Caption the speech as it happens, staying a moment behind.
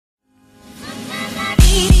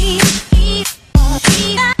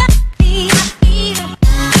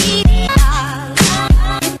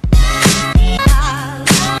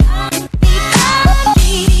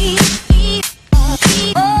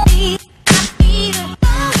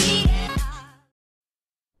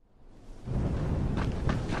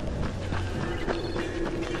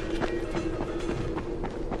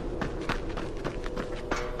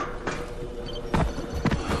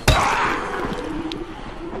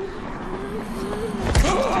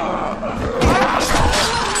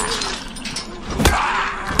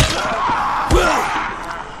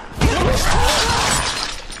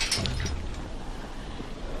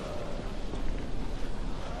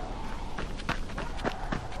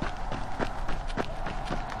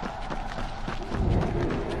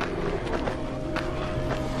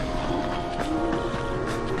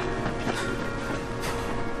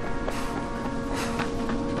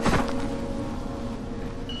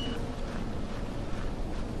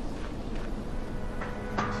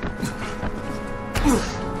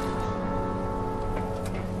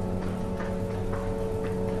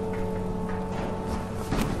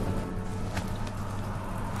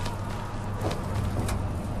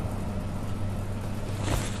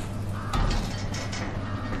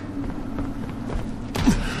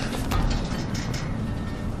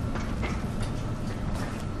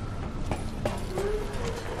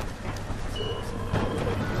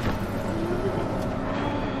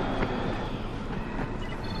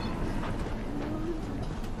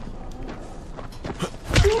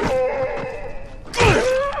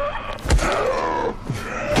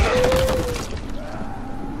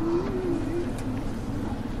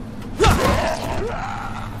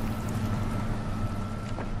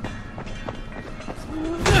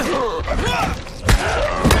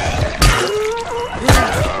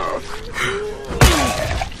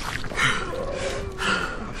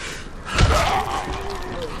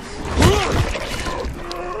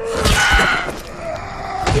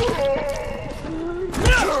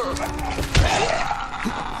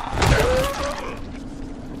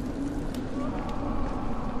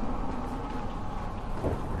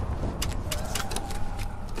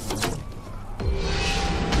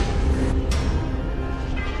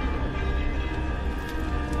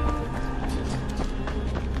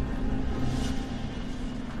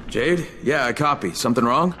Jade? Yeah, I copy. Something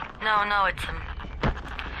wrong? No, it's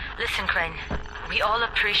Listen, Crane. We all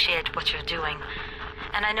appreciate what you're doing.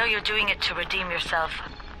 And I know you're doing it to redeem yourself.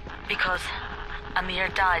 Because Amir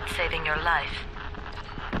died saving your life.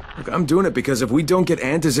 Look, I'm doing it because if we don't get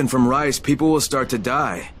antizin from Rice, people will start to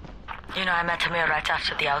die. You know, I met Amir right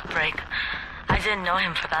after the outbreak. I didn't know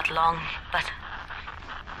him for that long, but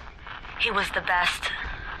he was the best,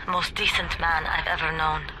 most decent man I've ever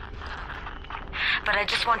known. But I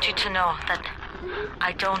just want you to know that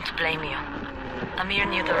I don't blame you. Amir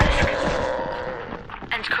knew the risk.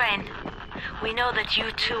 And Crane, we know that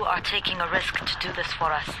you too are taking a risk to do this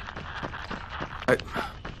for us.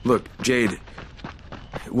 Look, Jade,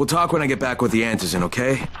 we'll talk when I get back with the antizin,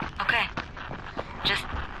 okay? Okay.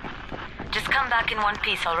 Just come back in one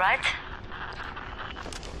piece, all right?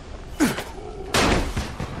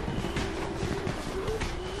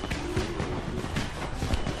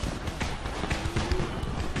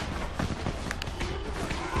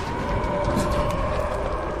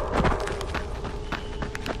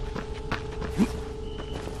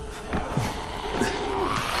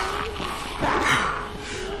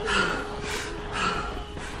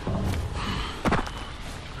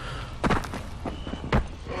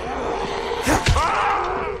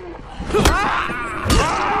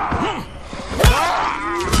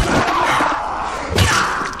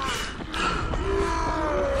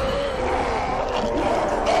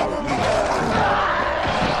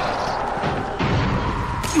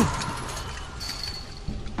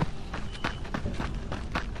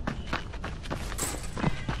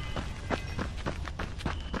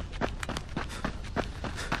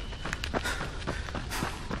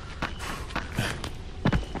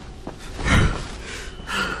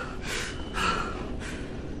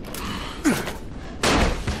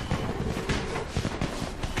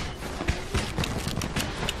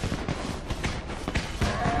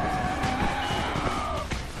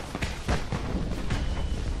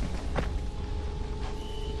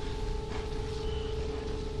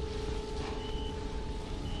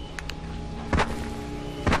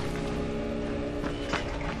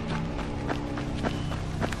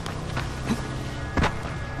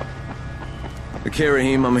 Okay,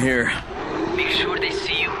 Rahim, I'm here. Make sure they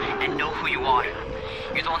see you and know who you are.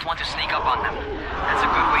 You don't want to sneak up on them. That's a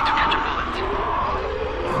good way to catch a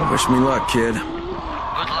bullet. Wish me luck, kid.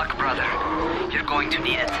 Good luck, brother. You're going to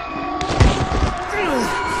need it.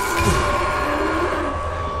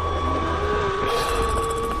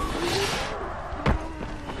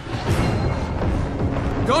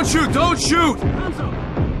 Don't shoot! Don't shoot!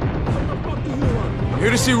 I'm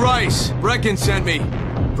here to see Rice. Brecken sent me.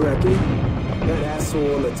 Brecken? That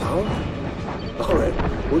asshole in the tower? Alright,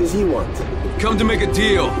 what does he want? Come to make a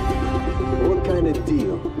deal. What kind of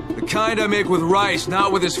deal? The kind I make with Rice,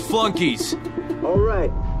 not with his flunkies.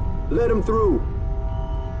 Alright, let him through.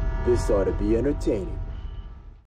 This ought to be entertaining.